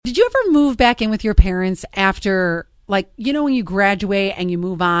Did you ever move back in with your parents after, like, you know, when you graduate and you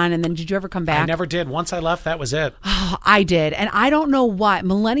move on, and then did you ever come back? I never did. Once I left, that was it. Oh, I did. And I don't know what.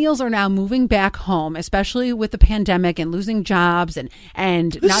 Millennials are now moving back home, especially with the pandemic and losing jobs and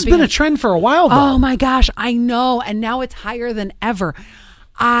This not has being been a trend for a while, though. Oh my gosh, I know. And now it's higher than ever.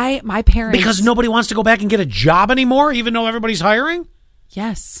 My parents. Because nobody wants to go back and get a job anymore, even though everybody's hiring?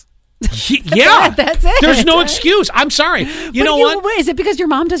 Yes. Yeah. That's it. There's no excuse. I'm sorry. You know what? Wait, is it because your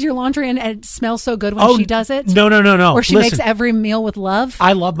mom does your laundry and it smells so good when she does it? No. Or she makes every meal with love?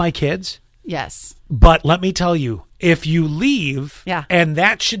 I love my kids. Yes. But let me tell you, if you leave, yeah, and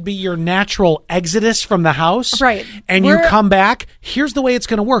that should be your natural exodus from the house, right, and you come back, here's the way it's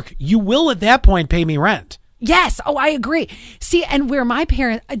going to work. You will at that point pay me rent. Yes. Oh, I agree. See, and where my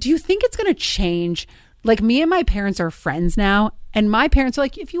parents, do you think it's going to change? Like, me and my parents are friends now, and my parents are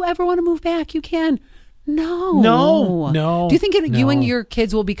like, if you ever want to move back, you can. No. Do you think you and your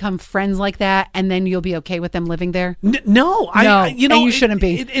kids will become friends like that, and then you'll be okay with them living there? No. And you shouldn't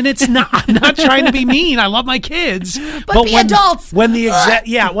be. And it's not. I'm not trying to be mean. I love my kids, but be adults. When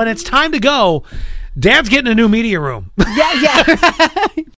when it's time to go, Dad's getting a new media room. Yeah.